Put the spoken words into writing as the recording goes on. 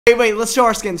Wait, let's show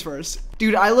our skins first.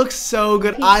 Dude, I look so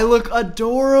good. I look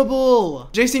adorable.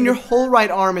 Jason, your whole right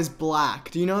arm is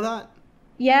black. Do you know that?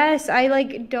 Yes, I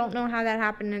like don't know how that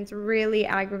happened. And it's really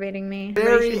aggravating me.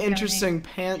 Very interesting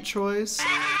pant choice.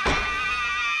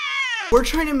 We're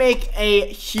trying to make a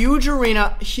huge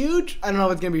arena, I don't know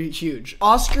if it's gonna be huge,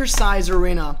 Oscar-sized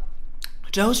arena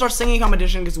to host our singing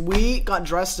competition because we got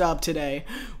dressed up today.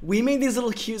 We made these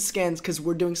little cute skins because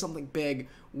we're doing something big.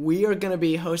 We are gonna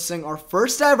be hosting our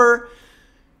first ever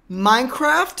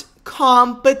Minecraft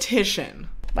competition.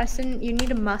 Weston, you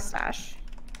need a mustache.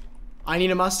 I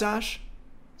need a mustache?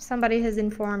 Somebody has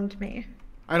informed me.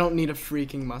 I don't need a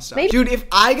freaking mustache. Maybe. Dude, if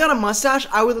I got a mustache,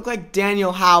 I would look like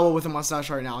Daniel Howell with a mustache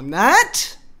right now. And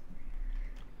that?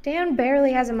 Dan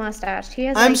barely has a mustache. He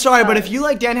has. I'm like, sorry, but if you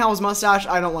like Dan Howell's mustache,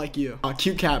 I don't like you. Oh,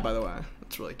 cute cat, by the way.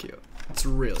 That's really cute. It's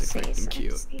really freaking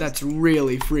cute. That's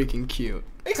really freaking cute.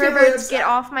 Perverts, get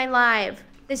off my live.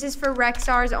 This is for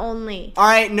Rexars only.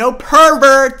 Alright, no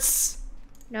perverts.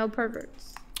 No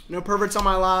perverts. No perverts on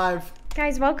my live.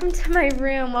 Guys, welcome to my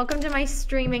room. Welcome to my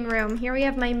streaming room. Here we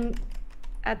have my...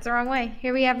 That's the wrong way.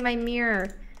 Here we have my mirror.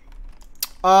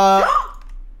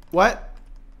 What?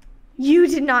 You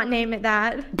did not name it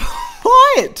that.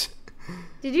 What?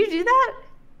 Did you do that?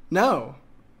 No.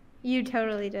 You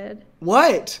totally did.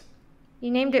 What? You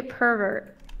named it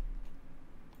Pervert.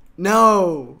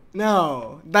 No.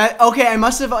 Okay, I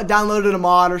must have downloaded a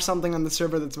mod or something on the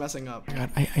server that's messing up. Oh my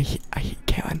god, I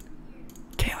Kaylynn.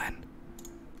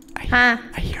 Huh?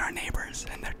 I hear our neighbors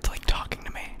and they're like talking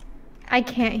to me. I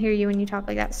can't hear you when you talk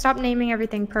like that. Stop naming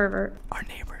everything Pervert. Our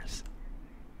neighbors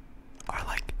are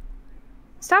like...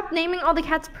 Stop naming all the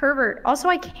cats Pervert. Also,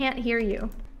 I can't hear you.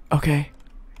 Okay.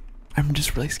 I'm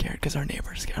just really scared because our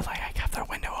neighbors are like, I have their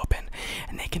window open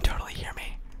and they can totally hear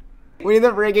me. We need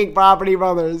the freaking Property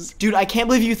Brothers. Dude, I can't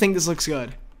believe you think this looks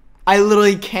good. I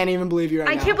literally can't even believe you right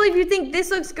now. I can't believe you think this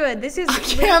looks good. This is I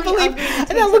can't believe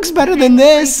that looks better than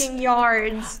this.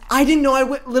 Yards. I didn't know I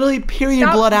went literally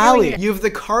period blood alley. You have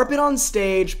the carpet on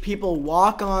stage. People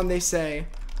walk on. They say,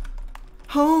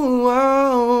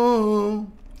 oh.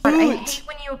 But I hate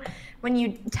when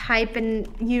you type and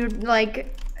you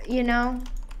like, you know.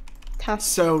 Tough.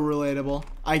 So relatable.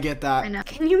 I get that. I know.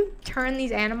 Can you turn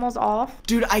these animals off?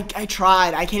 Dude, I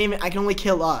tried. I can only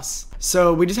kill us.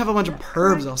 So we just have a bunch of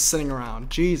pervs all sitting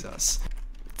around. Jesus.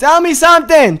 Tell me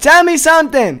something.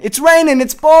 It's raining.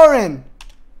 It's boring.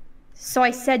 So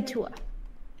I said to her,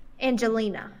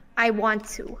 Angelina, I want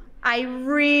to. I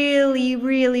really,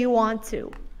 really want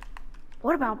to.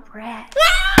 What about Brad?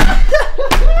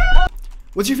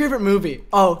 What's your favorite movie?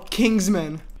 Oh,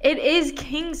 Kingsman. It is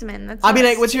Kingsman. I'll be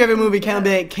like, what's your favorite movie? Can I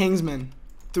be like Kingsman?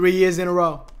 3 years in a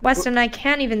row. Weston, I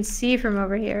can't even see from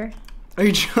over here. Are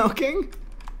you joking?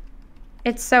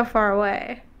 It's so far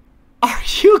away. Are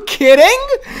you kidding?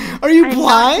 Are you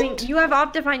blind? You have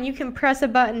Optifine. You can press a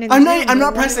button. And I'm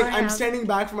not pressing. I'm standing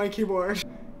back from my keyboard.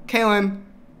 Kaylynn.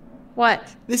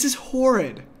 What? This is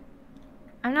horrid.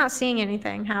 I'm not seeing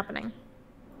anything happening.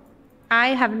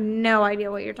 I have no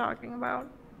idea what you're talking about.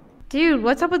 Dude,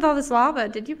 what's up with all this lava?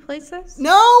 Did you place this?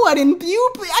 No, I didn't.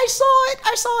 I saw it.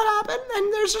 I saw it happen.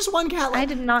 And there's just one cat. I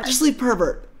did not. Just leave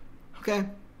pervert. Okay.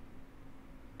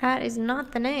 That is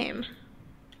not the name.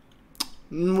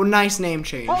 Nice name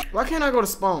change. Oh. Why can't I go to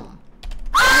spawn?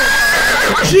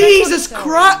 Jesus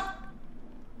Christ!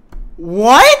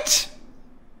 What?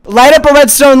 Light up a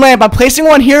redstone lamp. I'm placing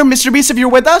one here, Mr. Beast, if you're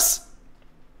with us.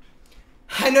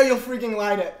 I know you'll freaking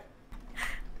light it.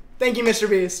 Thank you, Mr.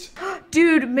 Beast.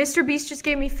 Dude, Mr. Beast just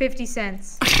gave me 50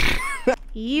 cents.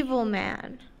 Evil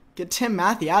man. Get Tim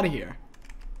Matthew out of here.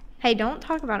 Hey, don't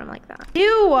talk about him like that.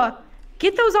 Ew!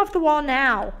 Get those off the wall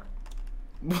now.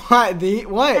 What?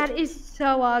 What? That is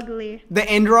so ugly. The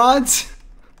end rods?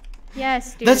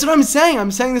 Yes, dude. That's what I'm saying.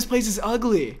 I'm saying this place is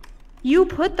ugly. You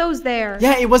put those there.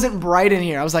 Yeah, it wasn't bright in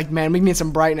here. I was like, man, we need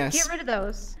some brightness. Get rid of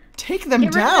those. Take them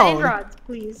down. Get rid of the end rods,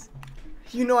 please.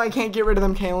 You know I can't get rid of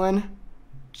them, Kaylynn.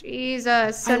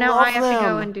 Jesus. So now I have to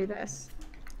go and do this.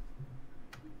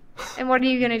 And what are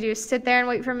you gonna do? Sit there and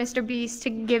wait for Mr. Beast to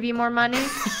give you more money?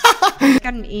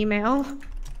 Got an email.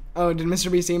 Oh, did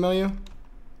Mr. Beast email you?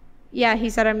 Yeah, he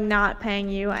said I'm not paying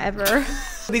you ever.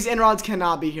 These end rods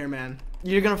cannot be here, man.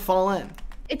 You're gonna fall in.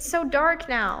 It's so dark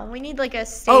now. We need like a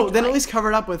stage. Oh, then at least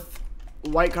cover it up with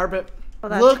white carpet. Oh,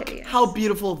 that's Look hideous. how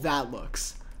beautiful that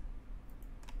looks.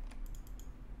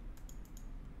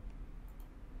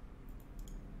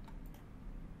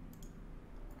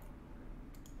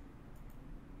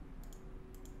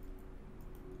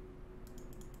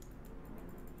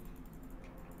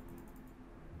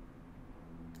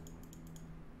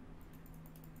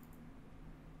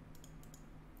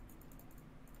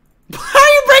 Why are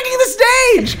you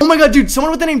stage! Oh my god, dude,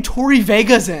 someone with the name Tori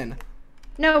Vega's in.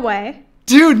 No way.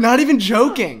 Dude, not even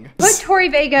joking. Put Tori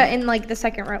Vega in like the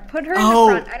second row. Put her in the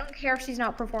front. I don't care if she's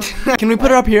not performing. Can we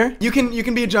put her up here? You can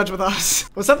be a judge with us.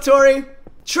 What's up, Tori?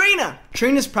 Trina!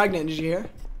 Trina's pregnant, did you hear?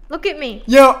 Look at me.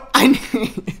 Yo, I need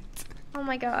it. Oh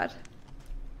my god.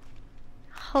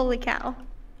 Holy cow.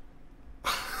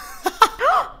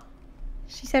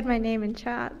 She said my name in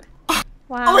chat.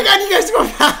 Wow. Oh my god, you guys both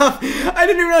have. I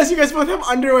didn't realize you guys both have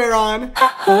underwear on.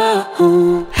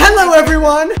 Hello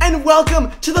everyone, and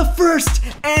welcome to the first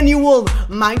annual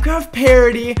Minecraft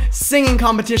parody singing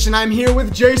competition. I'm here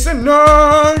with Jason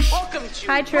Nash. Welcome to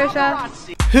Hi Trisha.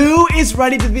 Who is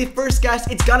ready to be first guest?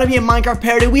 It's gotta be a Minecraft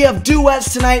parody. We have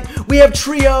duets tonight. We have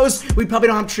trios. We probably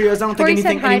don't have trios. I don't think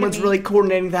anyone's really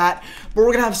coordinating that. But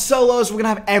we're gonna have solos. We're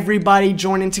gonna have everybody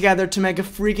joining together to make a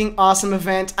freaking awesome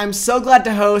event. I'm so glad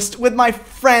to host with my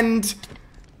friend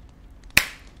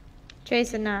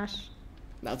Jason Nash.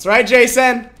 That's right,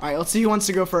 Jason. All right, let's see who wants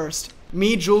to go first.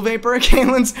 Me, Jewel Vapor,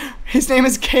 his name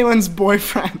is KALYNN'S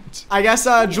boyfriend. I guess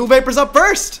Jewel Vapor's up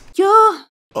first. Yeah.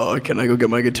 Oh, can I go get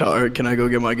my guitar? Can I go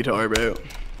get my guitar, bro?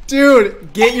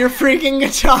 Dude, get your freaking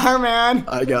guitar, man.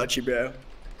 I got you, bro.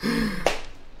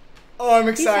 Oh, I'm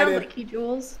excited. You sound like you,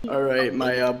 Jules. All right,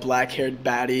 my black-haired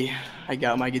baddie. I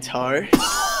got my guitar.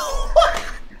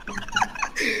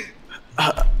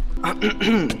 I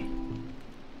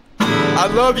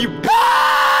love you,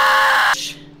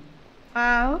 bitch!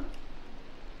 Wow.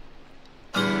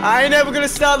 I ain't never gonna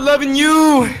stop loving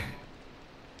you.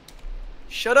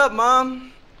 Shut up, Mom.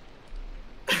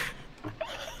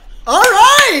 All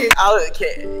right.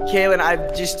 Kaylynn,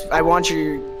 I want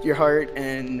your heart,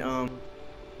 and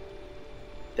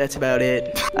that's about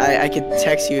it. I could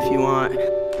text you if you want.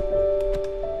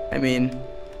 I mean,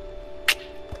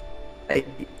 I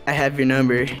have your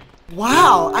number.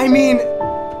 Wow, I mean,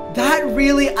 that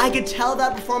really, I could tell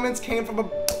that performance came from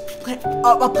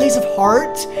a place of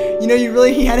heart. You know,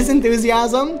 he had his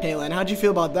enthusiasm. Kaylynn, how'd you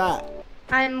feel about that?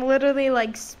 I'm literally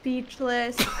like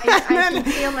speechless. I can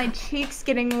feel my cheeks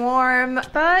getting warm.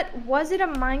 But was it a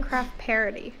Minecraft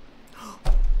parody?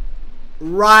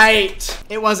 Right.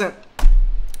 It wasn't.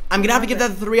 I'm gonna have to give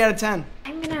that a 3 out of 10.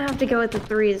 I'm gonna have to go with a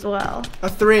 3 as well. A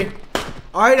 3.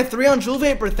 All right, a 3 on Jewel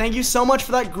Vapor. Thank you so much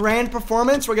for that grand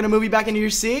performance. We're gonna move you back into your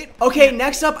seat. Okay,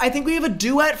 next up, I think we have a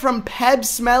duet from Peb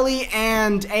Smelly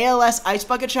and ALS Ice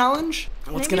Bucket Challenge.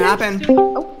 What's gonna happen?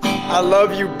 I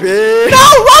love you, bitch. No,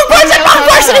 wrong person, wrong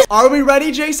person. Are we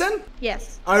ready, Jason?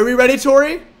 Yes. Are we ready,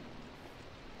 Tori?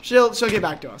 She'll get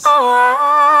back to us.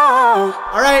 All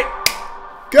right,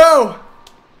 go.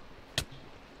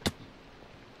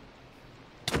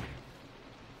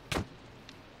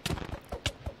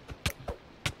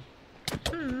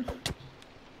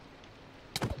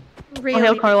 Really? Oh,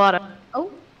 hail Carlotta. Oh,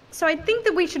 so I think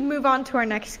that we should move on to our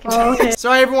next contestant. Okay.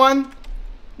 Sorry, everyone.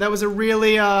 That was a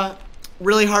really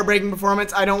heartbreaking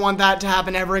performance. I don't want that to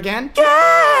happen ever again.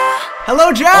 Yeah.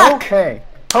 Hello, Jack. Okay.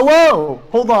 Hello.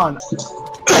 Hold on.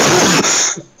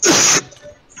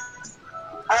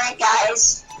 Alright,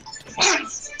 guys.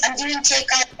 I'm doing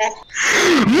takeover.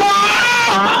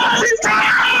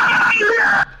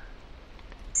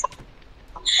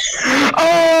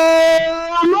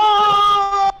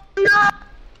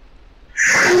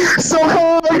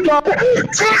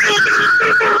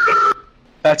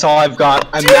 That's all I've got.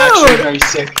 I'm actually very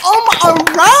sick. A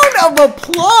round of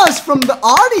applause from the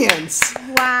audience.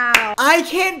 Wow. I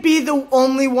can't be the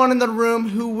only one in the room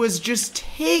who was just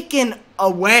taken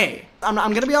away. I'm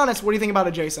gonna be honest. What do you think about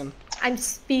it, Jason? I'm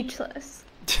speechless.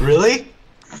 Really?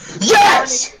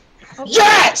 Yes!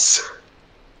 Yes!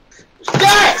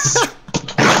 Yes!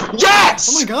 Yes!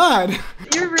 Oh my god.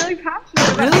 You're really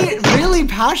passionate about it. Really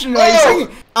passionate about singing.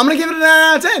 I'm gonna give it a 9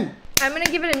 out of 10. I'm gonna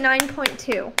give it a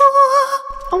 9.2.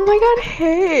 Oh my god,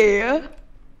 hey.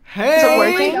 Hey. Is it Oh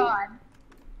working? my god.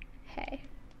 Hey.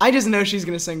 I just know she's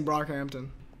gonna sing Brockhampton.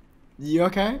 You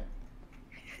okay?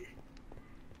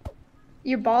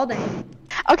 You're balding.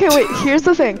 Okay, wait, here's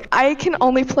the thing. I can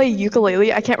only play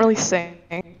ukulele. I can't really sing.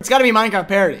 It's gotta be Minecraft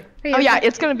parody. Oh yeah,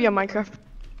 it's gonna be a Minecraft.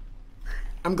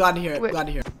 I'm glad to hear it. Wait. Glad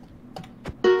to hear it.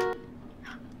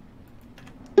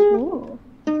 Ooh.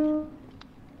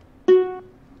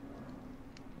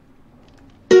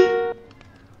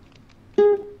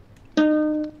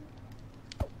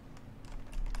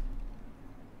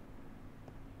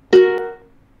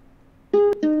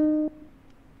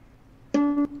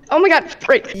 Oh my god,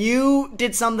 great. You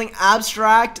did something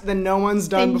abstract that no one's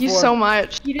done Thank before. you so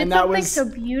much. You did And that something was- so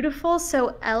beautiful,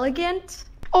 so elegant.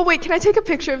 Oh wait, can I take a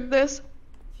picture of this?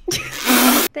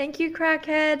 Thank you,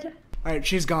 crackhead. All right,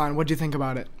 she's gone. What'd you think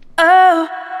about it? Oh.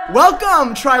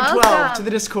 Welcome, Tribe 12, Welcome. to the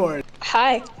Discord.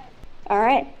 Hi.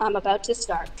 Alright, I'm about to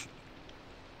start.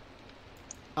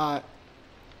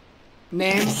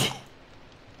 Name?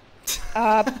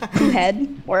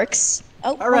 Head works.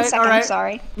 Oh, All right, 1 second, all right.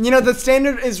 sorry. You know, the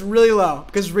standard is really low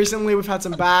because recently we've had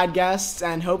some bad guests,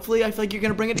 and hopefully I feel like you're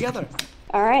gonna bring it together.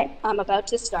 Alright, I'm about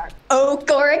to start.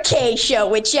 Oak or acacia,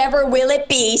 whichever will it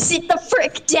be. Sit the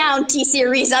frick down,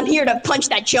 T-Series. I'm here to punch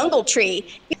that jungle tree.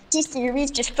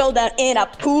 T-Series just fell down in a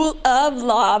pool of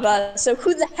lava. So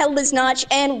who the hell is Notch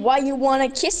and why you wanna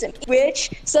kiss him?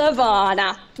 Which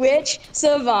Savannah? Which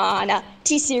Savannah?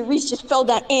 T-Series just fell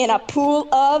down in a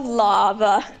pool of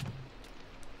lava.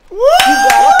 Woo! You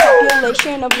got a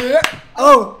population of...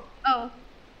 Oh, Oh.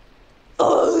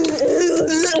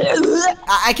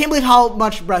 I can't believe how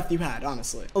much breath you had,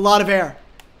 honestly. A lot of air.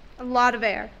 A lot of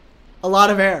air. A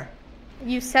lot of air.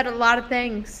 You said a lot of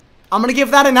things. I'm gonna give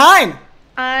that a 9.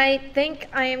 I think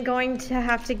I am going to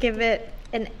have to give it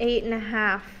an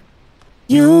 8.5.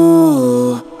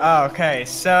 Oh, okay,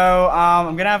 so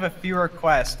I'm gonna have a few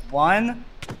requests. One,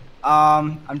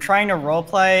 I'm trying to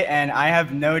roleplay and I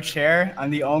have no chair.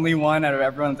 I'm the only one out of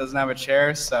everyone that doesn't have a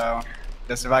chair, so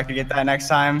just if I could get that next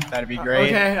time, that'd be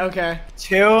great. Okay.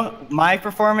 2, my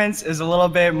performance is a little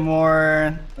bit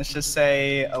more, let's just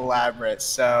say, elaborate.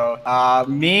 So,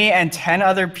 me and 10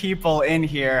 other people in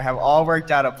here have all worked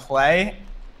out a play,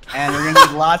 and we're gonna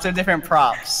need lots of different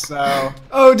props, so.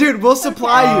 Oh, dude, we'll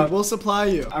supply you. We'll supply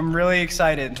you. I'm really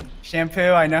excited.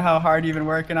 Shampoo, I know how hard you've been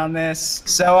working on this.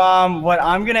 So, what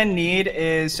I'm gonna need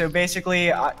is, so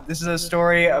basically, this is a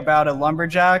story about a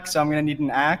lumberjack, so I'm gonna need an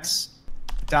axe,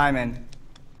 diamond.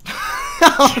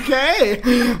 Okay.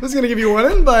 I was gonna give you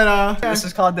one, but This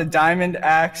is called the Diamond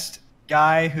Axed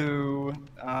Guy who,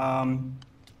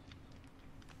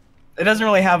 it doesn't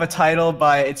really have a title,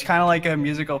 but it's kind of like a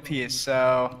musical piece.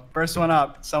 So, first one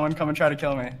up, someone come and try to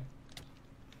kill me.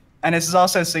 And this is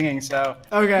also singing, so.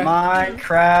 Okay.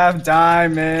 Minecraft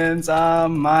diamonds,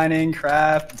 I'm mining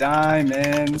craft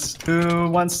diamonds. Who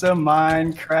wants to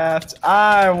Minecraft?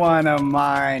 I want to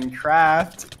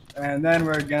Minecraft. And then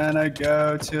we're gonna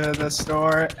go to the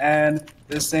store, and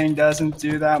this thing doesn't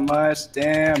do that much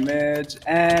damage.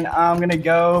 And I'm gonna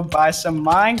go buy some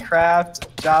Minecraft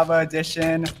Java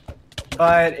Edition,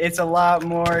 but it's a lot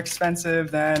more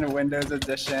expensive than Windows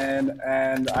Edition,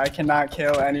 and I cannot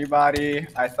kill anybody.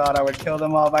 I thought I would kill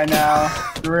them all by now.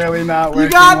 Really not working. You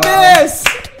got well. this!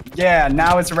 Yeah,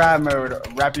 now it's rap mode.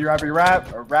 Rappy rappy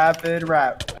rap, or rapid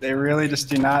rap. They really just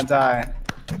do not die.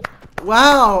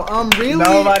 Wow, really?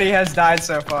 Nobody has died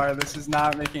so far. This is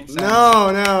not making sense.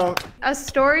 No. A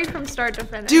story from start to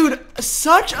finish. Dude,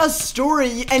 such a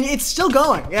story, and it's still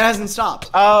going. It hasn't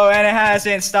stopped. Oh, and it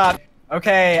hasn't stopped.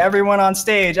 Okay, everyone on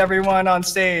stage, everyone on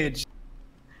stage.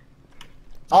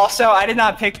 Also, I did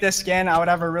not pick this skin. I would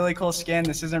have a really cool skin.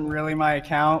 This isn't really my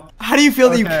account. How do you feel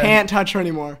that you Okay. can't touch her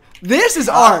anymore? This is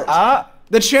art.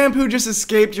 The shampoo just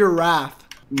escaped your wrath.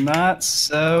 Not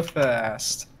so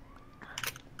fast.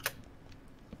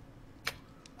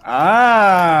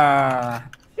 Ah.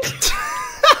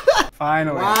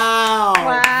 Finally. Wow.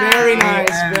 Wow. Very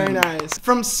nice, very nice.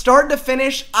 From start to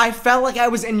finish, I felt like I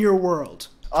was in your world.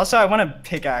 Also, I want a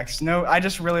pickaxe. No, I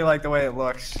just really like the way it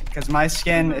looks. Because my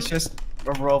skin is just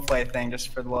a roleplay thing, just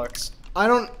for the looks. I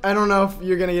don't know if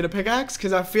you're gonna get a pickaxe,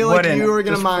 because I feel like you were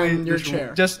gonna mine your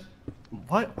chair.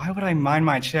 What? Why would I mine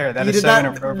my chair? That You is did so that-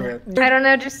 inappropriate. I don't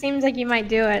know, it just seems like you might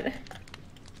do it.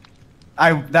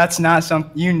 That's not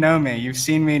something, you know me. You've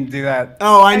seen me do that.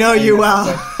 Oh, I know you well.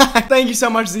 Thank you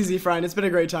so much, ZZ friend. It's been a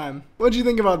great time. What'd you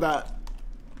think about that?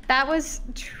 That was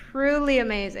truly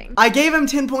amazing. I gave him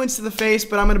 10 points to the face,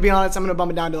 but I'm gonna be honest, I'm gonna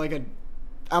bump it down to like I'm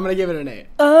gonna give it an 8.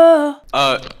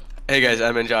 Hey guys,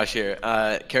 I'm Josh here.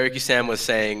 Karaoke Sam was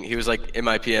saying, he was like in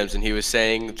my PMs, and he was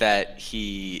saying that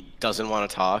he doesn't want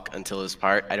to talk until his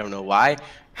part. I don't know why,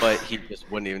 but he just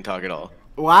wouldn't even talk at all.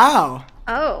 Wow.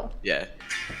 Oh, Yeah.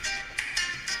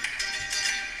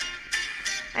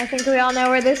 I think we all know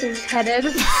where this is headed.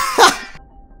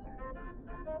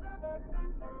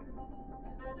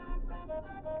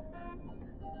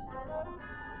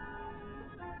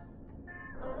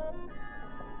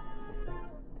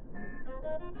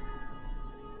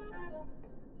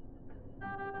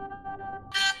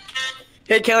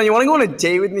 Hey, Kalen, you want to go on a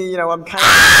date with me? You know, I'm kind of.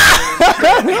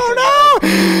 Oh no!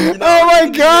 Oh my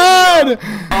god!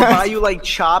 I'll buy you like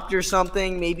Chopped or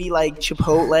something, maybe like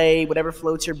Chipotle, whatever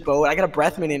floats your boat. I got a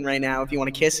breath mint in right now if you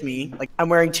want to kiss me. Like, I'm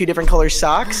wearing 2 different color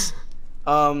socks.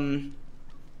 And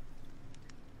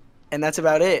that's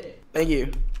about it. Thank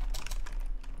you.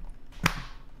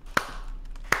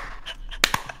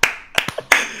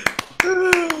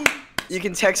 You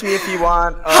can text me if you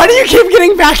want. How do you keep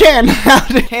getting back in?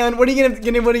 Kaylynn, what are you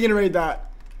gonna rate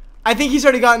that? I think he's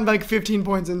already gotten like 15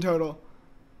 points in total.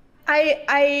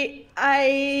 I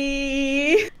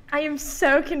am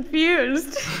so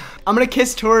confused. I'm gonna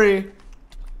kiss Tori.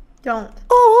 Don't.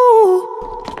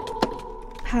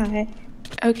 Hi.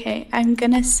 Okay, I'm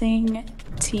gonna sing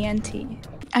TNT.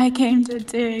 I came to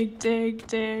dig, dig,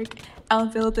 dig. I'll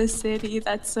build a city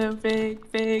that's so big,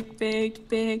 big, big,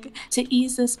 big to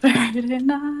ease this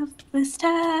burden of this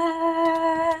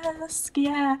task.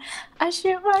 Yeah, I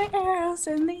shoot my arrows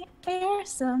in the air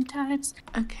sometimes.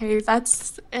 Okay,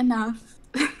 that's enough.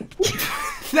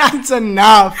 That's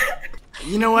enough.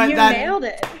 You know what? You nailed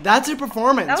it. That's a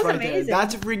performance That was right amazing. there.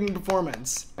 That's a freaking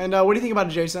performance. And what do you think about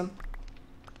it, Jason?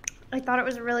 I thought it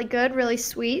was really good, really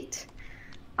sweet.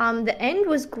 The end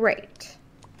was great.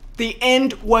 The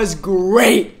end was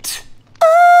great.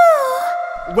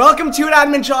 Welcome to it,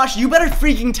 Admin Josh. You better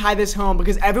freaking tie this home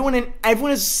because everyone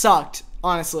has sucked,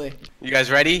 honestly. You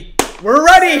guys ready? We're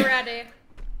ready. We're ready.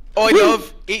 Oi,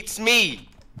 love, it's me,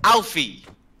 Alfie.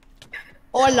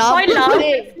 Hola. Hi, love.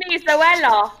 It's me,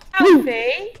 Zoella.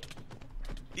 Alfie.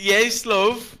 Yes,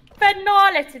 love.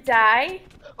 Finale today.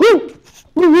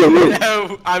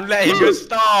 No, I'm letting you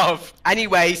starve.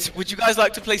 Anyways, would you guys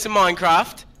like to play some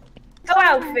Minecraft? Oh,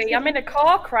 Alfie, I'm in a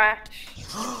car crash.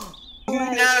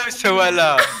 No,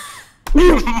 Zoella.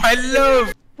 My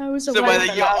love.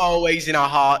 Zoella, you're always in our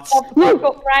hearts. I've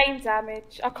got brain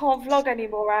damage. I can't vlog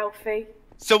anymore, Alfie.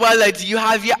 Zoella, do you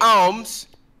have your arms?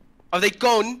 Are they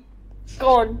gone?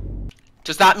 Gone.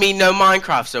 Does that mean no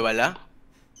Minecraft, Zoella?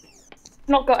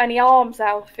 Not got any arms,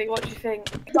 Alfie. What do you think?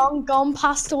 Gone,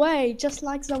 passed away, just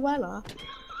like Zoella.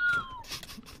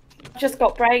 I've just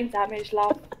got brain damage,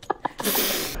 love.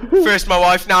 First my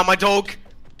wife, now my dog.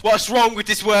 What's wrong with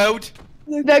this world?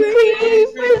 The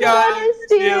creepers Gonna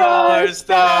steal our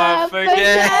stuff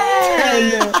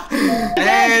again.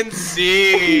 And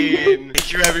scene.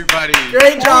 Thank you, everybody.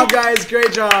 Great job, guys.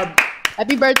 Great job.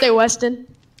 Happy birthday, Weston.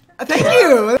 Thank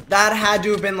you. That had to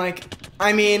have been like,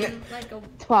 I mean, Like a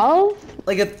 12?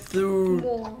 like a through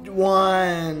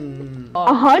 1.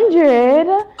 100?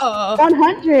 100?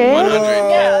 100.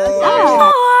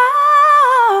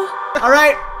 All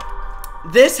right.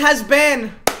 This has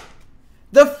been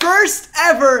the first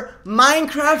ever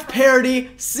Minecraft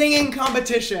parody singing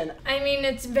competition. I mean,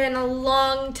 it's been a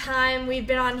long time. We've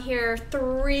been on here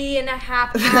 3.5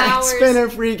 hours. It's been a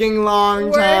freaking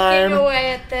long working time.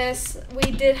 away at this.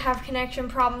 We did have connection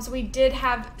problems. We did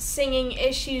have singing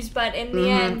issues, but in the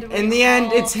end,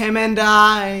 It's him and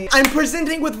I. I'm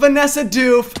presenting with Vanessa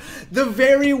Doof, the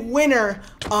very winner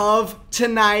of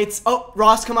tonight's. Oh,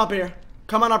 Ross, come up here.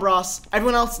 Come on up, Ross.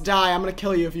 Everyone else die. I'm gonna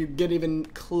kill you if you get even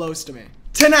close to me.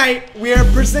 Tonight, we are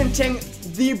presenting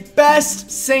the best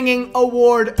singing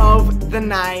award of the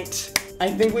night. I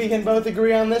think we can both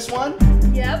agree on this one.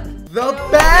 Yep. The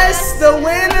best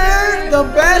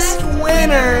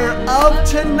winner of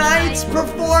tonight's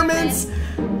performance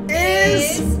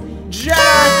is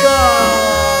Jack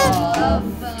of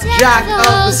the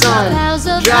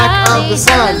Sun. Jack of the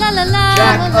Sun.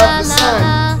 Jack of the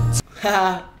Sun.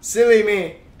 Haha, silly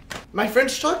me. My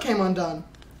French talk came undone.